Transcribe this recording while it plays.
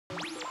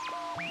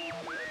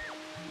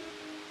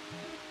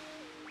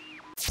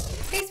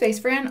Hey Space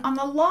Friend, on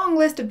the long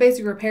list of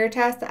basic repair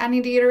tasks that I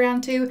need to get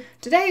around to,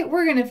 today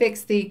we're going to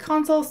fix the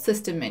console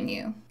system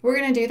menu. We're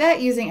going to do that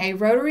using a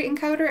rotary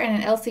encoder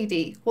and an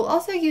LCD. We'll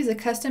also use a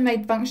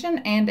custom-made function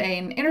and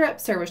an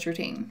interrupt service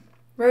routine.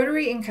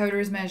 Rotary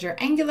encoders measure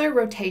angular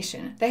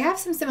rotation. They have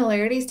some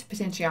similarities to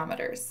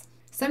potentiometers.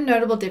 Some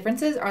notable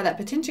differences are that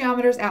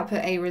potentiometers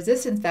output a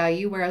resistance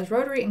value, whereas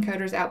rotary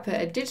encoders output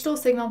a digital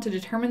signal to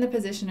determine the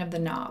position of the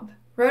knob.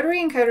 Rotary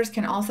encoders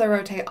can also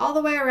rotate all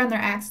the way around their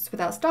axis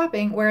without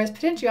stopping, whereas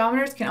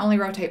potentiometers can only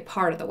rotate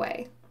part of the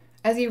way.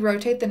 As you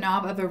rotate the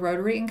knob of a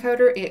rotary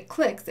encoder, it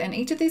clicks, and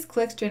each of these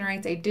clicks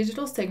generates a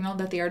digital signal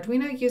that the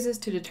Arduino uses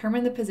to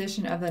determine the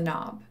position of the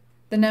knob.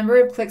 The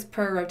number of clicks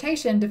per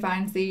rotation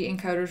defines the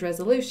encoder's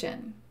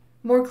resolution.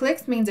 More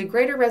clicks means a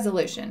greater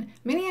resolution.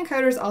 Many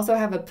encoders also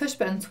have a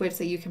push-button switch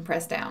that you can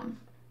press down.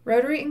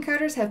 Rotary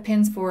encoders have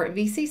pins for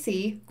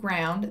VCC,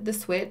 ground, the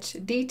switch,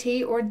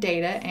 DT or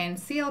data, and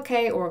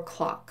CLK or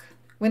clock.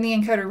 When the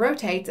encoder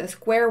rotates, a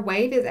square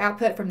wave is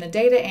output from the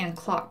data and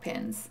clock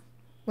pins.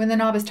 When the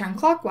knob is turned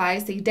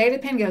clockwise, the data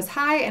pin goes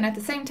high, and at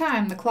the same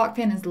time, the clock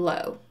pin is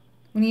low.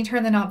 When you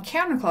turn the knob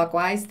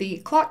counterclockwise, the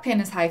clock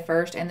pin is high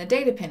first and the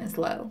data pin is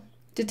low.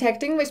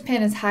 Detecting which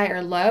pin is high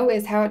or low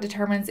is how it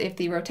determines if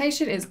the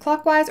rotation is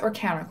clockwise or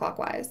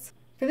counterclockwise.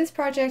 For this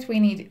project, we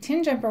need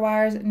 10 jumper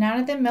wires, 9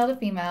 of them male to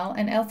female,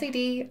 an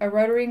LCD, a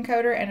rotary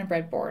encoder, and a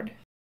breadboard.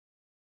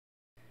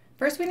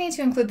 First, we need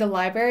to include the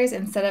libraries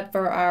and setup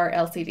for our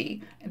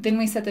LCD. Then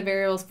we set the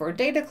variables for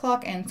data,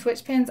 clock, and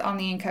switch pins on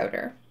the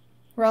encoder.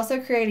 We're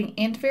also creating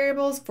int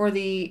variables for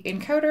the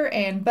encoder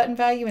and button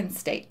value and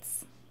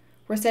states.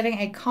 We're setting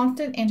a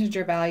constant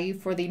integer value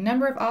for the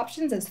number of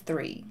options as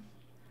 3.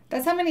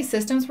 That's how many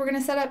systems we're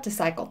going to set up to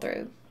cycle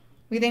through.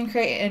 We then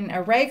create an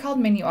array called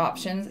menu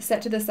options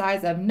set to the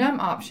size of num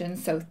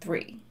options, so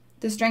 3.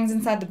 The strings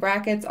inside the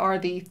brackets are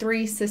the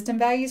 3 system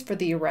values for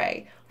the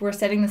array. We're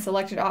setting the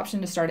selected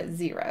option to start at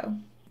 0.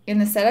 In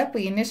the setup,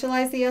 we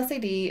initialize the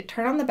LCD,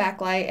 turn on the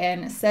backlight,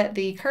 and set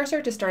the cursor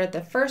to start at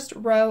the first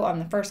row on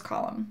the first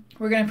column.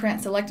 We're going to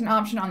print select an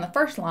option on the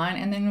first line,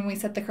 and then when we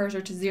set the cursor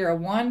to 0,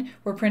 1,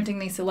 we're printing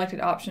the selected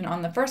option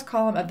on the first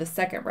column of the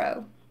second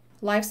row.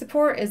 Life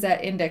support is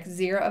at index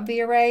 0 of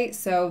the array,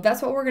 so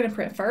that's what we're going to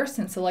print first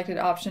since selected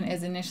option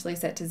is initially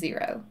set to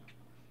 0.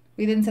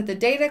 We then set the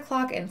data,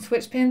 clock, and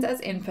switch pins as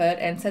input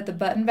and set the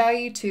button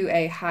value to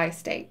a high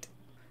state.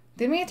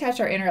 Then we attach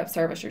our interrupt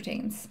service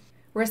routines.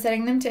 We're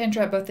setting them to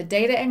interrupt both the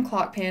data and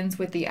clock pins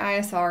with the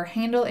ISR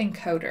handle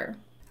encoder.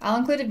 I'll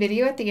include a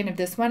video at the end of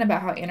this one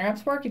about how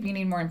interrupts work if you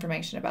need more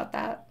information about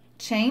that.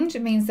 Change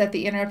means that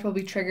the interrupt will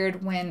be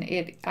triggered when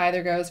it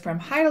either goes from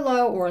high to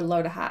low or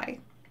low to high.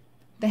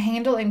 The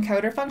handle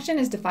encoder function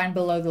is defined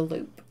below the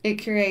loop.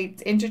 It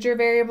creates integer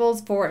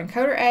variables for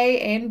encoder A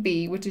and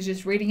B, which is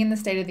just reading in the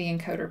state of the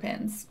encoder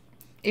pins.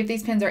 If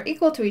these pins are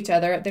equal to each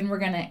other, then we're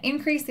going to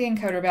increase the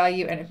encoder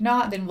value, and if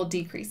not, then we'll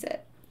decrease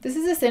it. This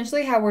is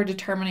essentially how we're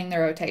determining the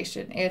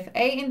rotation. If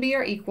A and B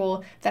are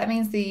equal, that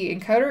means the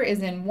encoder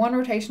is in one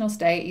rotational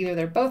state, either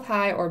they're both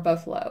high or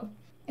both low.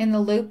 In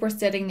the loop, we're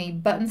setting the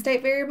button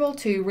state variable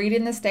to read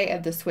in the state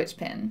of the switch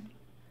pin.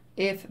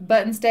 If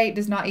button state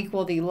does not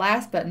equal the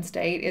last button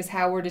state is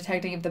how we're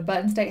detecting if the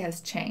button state has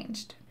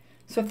changed.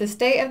 So if the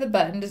state of the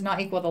button does not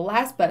equal the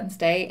last button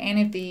state, and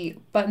if the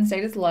button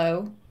state is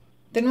low,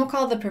 then we'll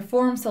call the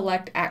perform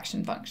select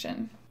action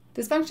function.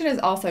 This function is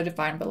also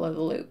defined below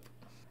the loop.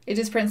 It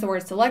just prints the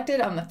word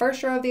selected on the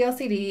first row of the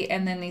LCD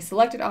and then the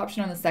selected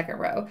option on the second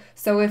row.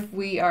 So if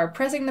we are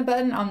pressing the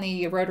button on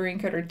the rotary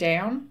encoder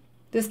down,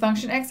 this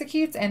function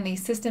executes and the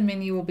system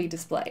menu will be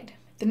displayed.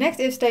 The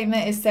next if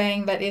statement is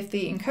saying that if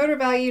the encoder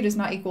value does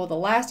not equal the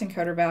last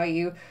encoder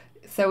value,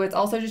 so it's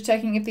also just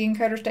checking if the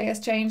encoder state has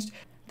changed,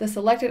 the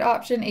selected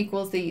option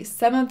equals the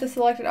sum of the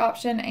selected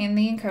option and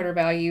the encoder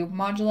value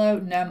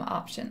modulo num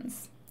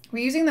options.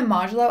 We're using the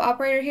modulo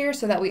operator here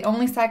so that we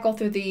only cycle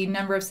through the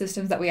number of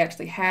systems that we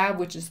actually have,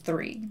 which is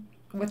 3.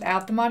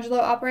 Without the modulo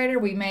operator,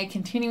 we may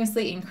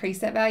continuously increase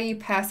that value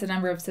past the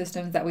number of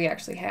systems that we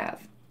actually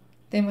have.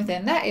 Then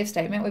within that if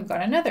statement, we've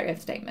got another if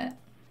statement.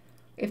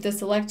 If the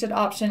selected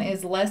option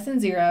is less than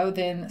 0,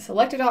 then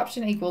selected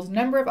option equals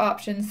number of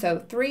options, so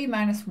 3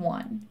 minus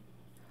 1.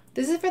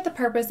 This is for the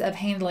purpose of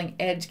handling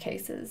edge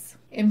cases.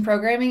 In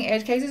programming,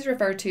 edge cases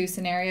refer to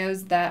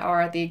scenarios that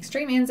are at the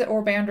extreme ends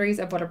or boundaries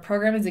of what a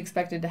program is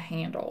expected to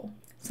handle.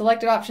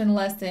 Selected option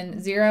less than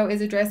 0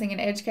 is addressing an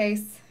edge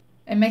case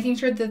and making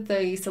sure that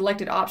the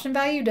selected option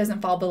value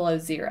doesn't fall below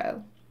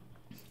 0.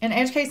 An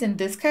edge case in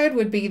this code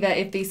would be that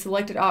if the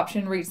selected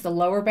option reached the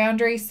lower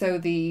boundary, so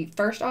the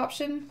first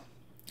option,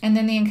 and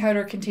then the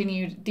encoder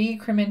continued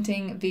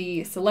decrementing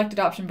the selected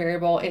option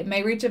variable, it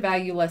may reach a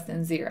value less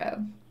than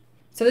 0.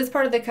 So this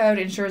part of the code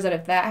ensures that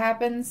if that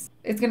happens,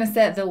 it's going to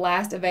set the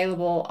last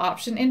available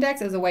option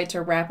index as a way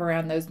to wrap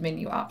around those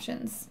menu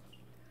options.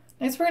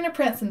 Next, we're going to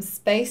print some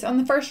space on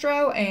the first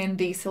row and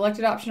the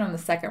selected option on the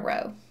second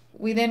row.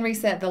 We then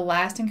reset the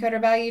last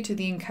encoder value to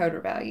the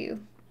encoder value.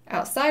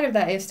 Outside of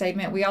that if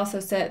statement, we also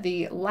set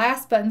the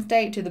last button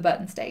state to the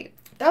button state.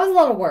 That was a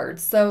lot of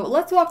words, so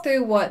let's walk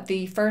through what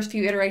the first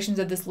few iterations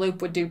of this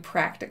loop would do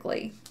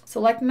practically.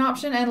 Select an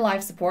option and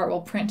life support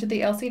will print to the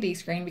LCD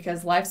screen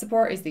because life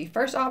support is the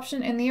first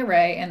option in the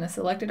array and the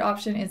selected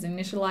option is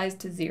initialized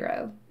to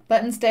 0.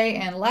 Button state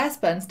and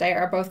last button state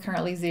are both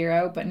currently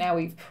 0, but now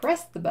we've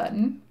pressed the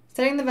button,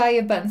 setting the value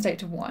of button state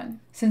to 1.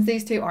 Since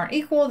these two aren't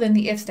equal, then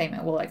the if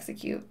statement will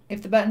execute.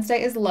 If the button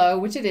state is low,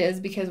 which it is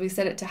because we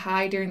set it to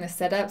high during the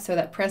setup so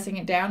that pressing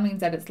it down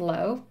means that it's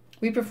low,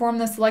 we perform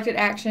the selected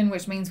action,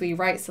 which means we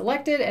write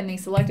selected and the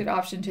selected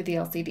option to the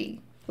LCD.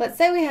 Let's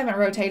say we haven't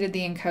rotated the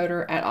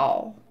encoder at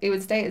all. It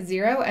would stay at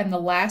 0 and the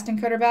last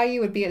encoder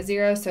value would be at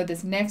 0, so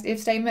this next if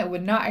statement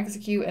would not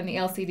execute and the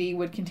LCD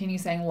would continue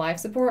saying life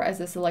support as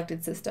the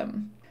selected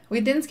system.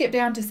 We'd then skip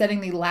down to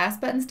setting the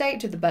last button state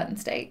to the button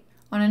state.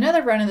 On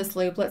another run of this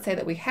loop, let's say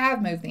that we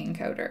have moved the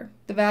encoder.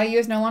 The value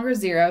is no longer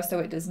 0, so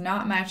it does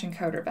not match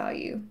encoder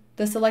value.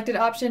 The selected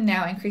option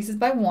now increases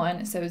by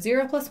 1, so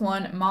 0 plus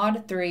 1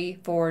 mod 3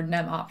 for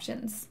num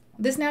options.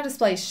 This now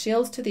displays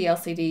shields to the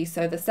LCD,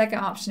 so the second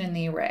option in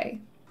the array.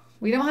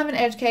 We don't have an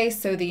edge case,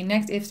 so the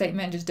next if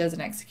statement just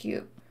doesn't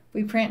execute.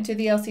 We print to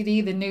the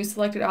LCD the new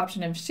selected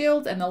option of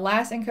shields, and the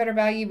last encoder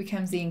value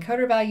becomes the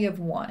encoder value of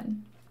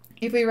 1.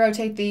 If we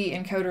rotate the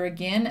encoder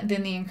again,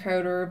 then the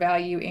encoder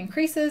value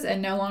increases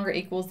and no longer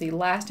equals the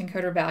last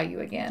encoder value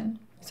again.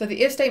 So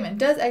the if statement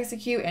does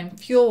execute and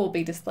fuel will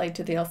be displayed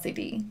to the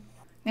LCD.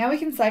 Now we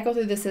can cycle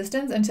through the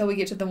systems until we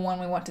get to the one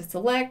we want to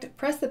select,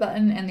 press the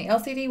button, and the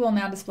LCD will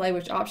now display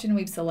which option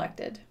we've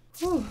selected.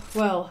 Whew,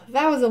 well,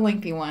 that was a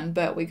lengthy one,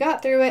 but we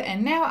got through it,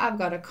 and now I've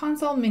got a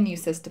console menu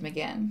system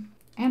again.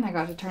 And I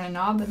got to turn a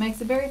knob that makes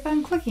a very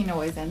fun clicky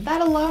noise, and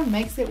that alone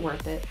makes it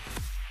worth it.